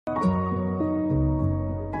Damn,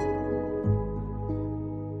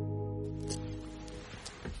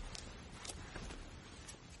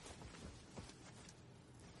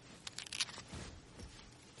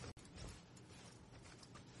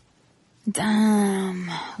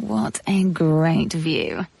 what a great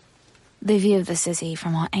view. The view of the city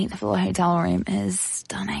from our 8th floor hotel room is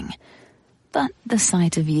stunning. But the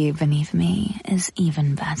sight of you beneath me is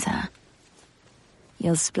even better.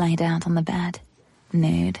 You're splayed out on the bed,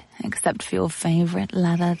 nude, except for your favorite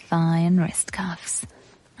leather thigh and wrist cuffs.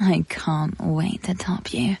 I can't wait to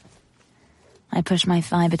top you. I push my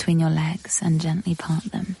thigh between your legs and gently part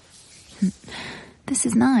them. This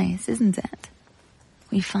is nice, isn't it?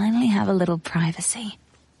 We finally have a little privacy.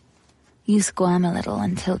 You squirm a little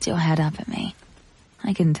and tilt your head up at me.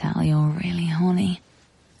 I can tell you're really horny.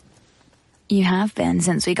 You have been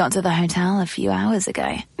since we got to the hotel a few hours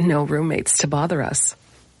ago. No roommates to bother us.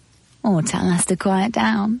 Or tell us to quiet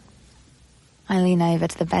down. I lean over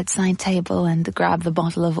to the bedside table and grab the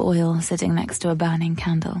bottle of oil sitting next to a burning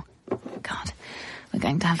candle. God, we're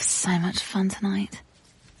going to have so much fun tonight.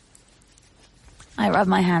 I rub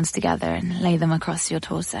my hands together and lay them across your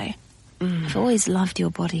torso. I've always loved your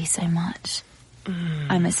body so much.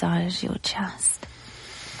 I massage your chest,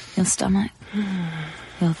 your stomach,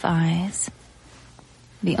 your thighs.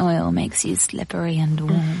 The oil makes you slippery and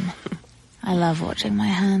warm. I love watching my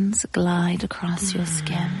hands glide across your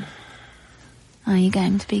skin. Are you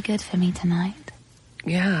going to be good for me tonight?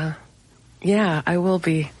 Yeah, I will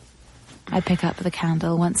be. I pick up the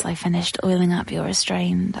candle once I finished oiling up your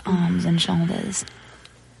restrained arms and shoulders.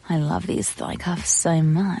 I love these thigh cuffs so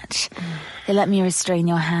much. They let me restrain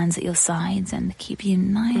your hands at your sides and keep you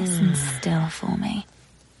nice and still for me.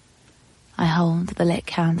 I hold the lit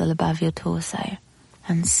candle above your torso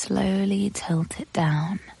and slowly tilt it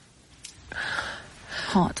down.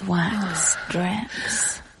 Hot wax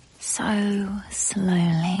drips so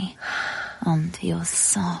slowly onto your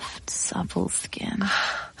soft, supple skin.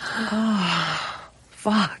 Oh,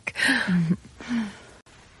 fuck.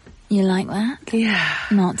 You like that? Yeah.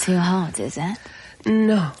 Not too hot, is it?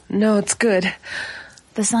 No, it's good.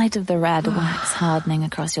 The sight of the red wax hardening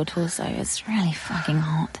across your torso is really fucking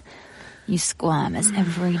hot. You squirm as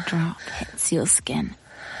every drop hits your skin.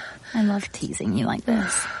 I love teasing you like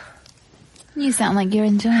this. You sound like you're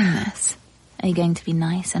enjoying this. Are you going to be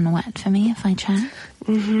nice and wet for me if I try?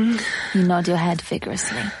 You nod your head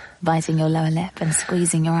vigorously, biting your lower lip and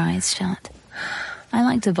squeezing your eyes shut. I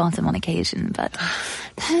like to bottom on occasion, but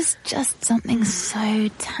there's just something so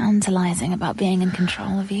tantalizing about being in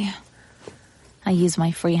control of you. I use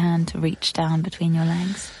my free hand to reach down between your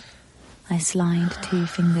legs. I slide 2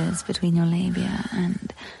 fingers between your labia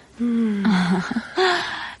and...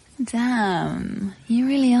 Damn, you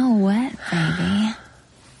really are wet, baby.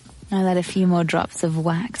 I let a few more drops of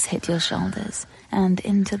wax hit your shoulders and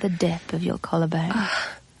into the dip of your collarbone.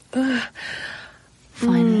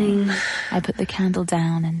 Finally, I put the candle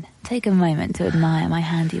down and take a moment to admire my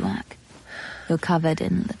handiwork. You're covered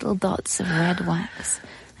in little dots of red wax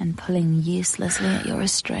and pulling uselessly at your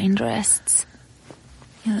restrained wrists.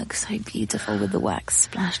 You look so beautiful with the wax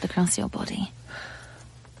splashed across your body.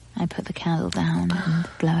 I put the candle down and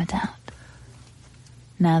blow it out.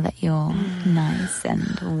 Now that you're nice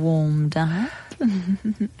and warmed up,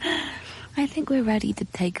 I think we're ready to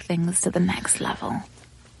take things to the next level.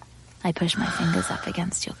 I push my fingers up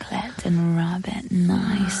against your clit and rub it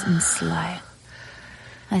nice and slow.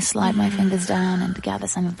 I slide my fingers down and gather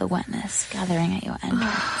some of the wetness gathering at your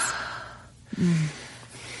entrance.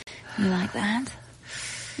 You like that?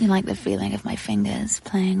 You like the feeling of my fingers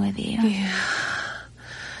playing with you? Yeah.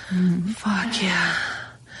 Fuck yeah.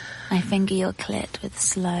 I finger your clit with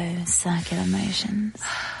slow, circular motions.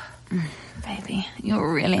 Baby,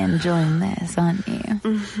 you're really enjoying this, aren't you?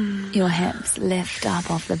 Your hips lift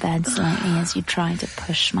up off the bed slightly as you try to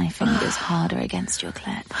push my fingers harder against your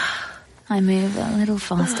clit. I move a little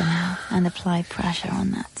faster now and apply pressure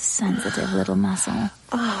on that sensitive little muscle.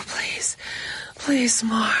 Oh, please. Please,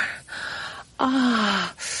 more.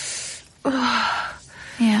 Ah.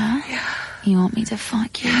 Yeah? Yeah. You want me to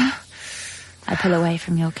fuck you? I pull away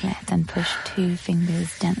from your clit and push 2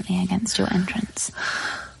 fingers gently against your entrance.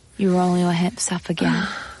 You roll your hips up again,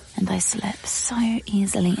 and I slip so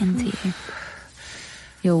easily into you.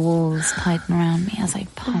 Your walls tighten around me as I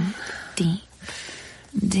pump deep,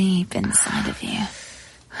 deep inside of you.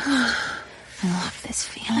 I love this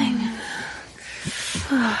feeling.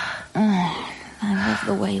 I love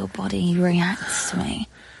the way your body reacts to me.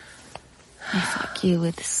 I fuck you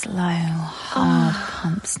with slow, hard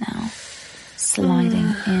pumps now,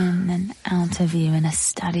 sliding in and out of you in a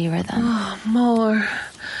steady rhythm. More.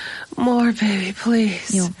 More, baby,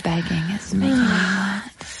 please. Your begging is making me wet.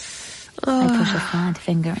 I push a third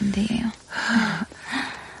finger into you.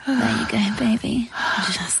 There you go, baby.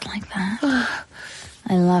 Just like that.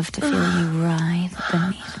 I love to feel you writhe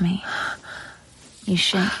beneath me. You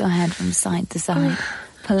shake your head from side to side,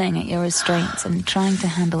 pulling at your restraints and trying to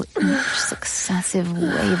handle each successive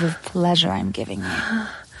wave of pleasure I'm giving you.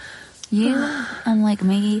 You, unlike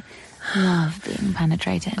me, love being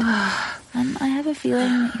penetrated. And I have a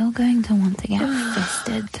feeling that you're going to want to get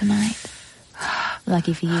fisted tonight.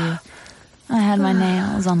 Lucky for you, I had my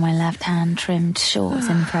nails on my left hand trimmed short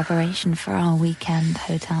in preparation for our weekend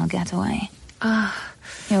hotel getaway.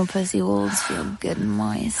 Your pussy walls feel good and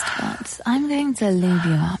moist, but I'm going to lube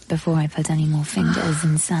you up before I put any more fingers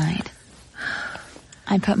inside.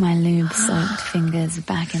 I put my lube-soaked fingers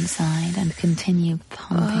back inside and continue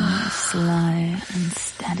pumping slow and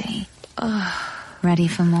steady. Ready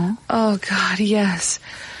for more? Oh, God, yes.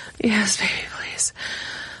 Yes, baby, please.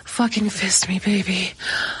 Fucking fist me, baby.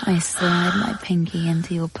 I slide my pinky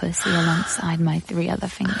into your pussy alongside my 3 other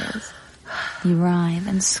fingers. You writhe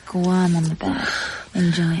and squirm on the bed,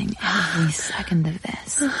 enjoying every second of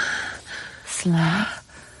this.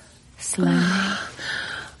 Slowly,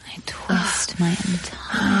 I twist my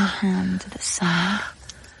entire hand to the side,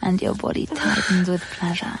 and your body tightens with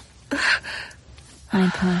pleasure. I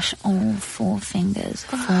push all 4 fingers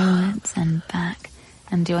forwards and back,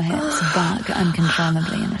 and your hips bug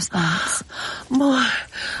uncontrollably in response. More,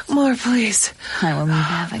 please. I will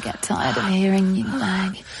never get tired of hearing you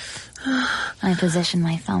beg. I position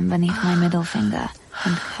my thumb beneath my middle finger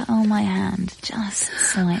and curl my hand just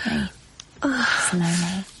slightly.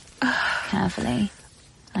 Slowly, carefully,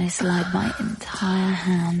 I slide my entire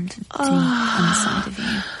hand deep inside of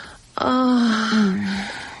you.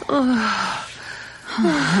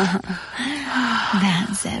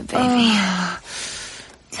 That's it, baby.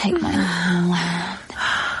 Take my whole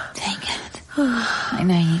hand. Take it. I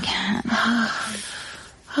know you can.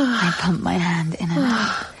 I pump my hand in and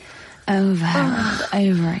out, over and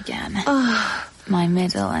over again. My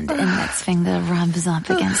middle and index finger rubs up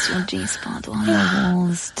against your G-spot while your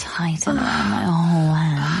walls tighten around my whole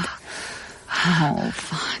hand. Oh,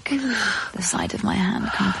 fuck. The sight of my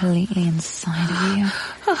hand completely inside of you.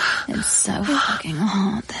 It's so fucking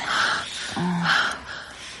hot. Oh.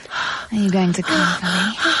 Are you going to come for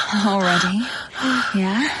me already?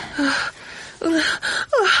 Yeah?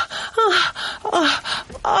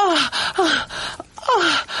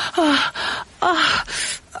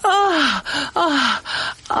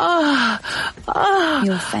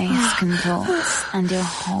 Your face contorts and your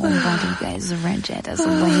whole body goes rigid as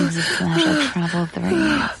waves of pleasure travel through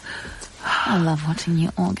you. I love watching you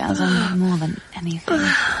orgasm more than anything.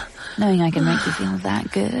 Knowing I can make you feel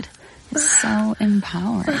that good is so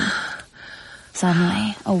empowering.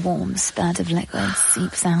 Suddenly, a warm spurt of liquid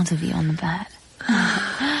seeps out of you on the bed.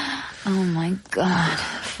 Oh my god,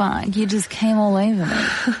 fuck, you just came all over me.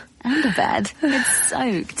 And the bed, it's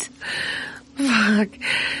soaked. Fuck,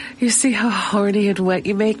 you see how horny and wet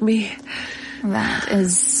you make me? That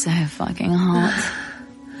is so fucking hot.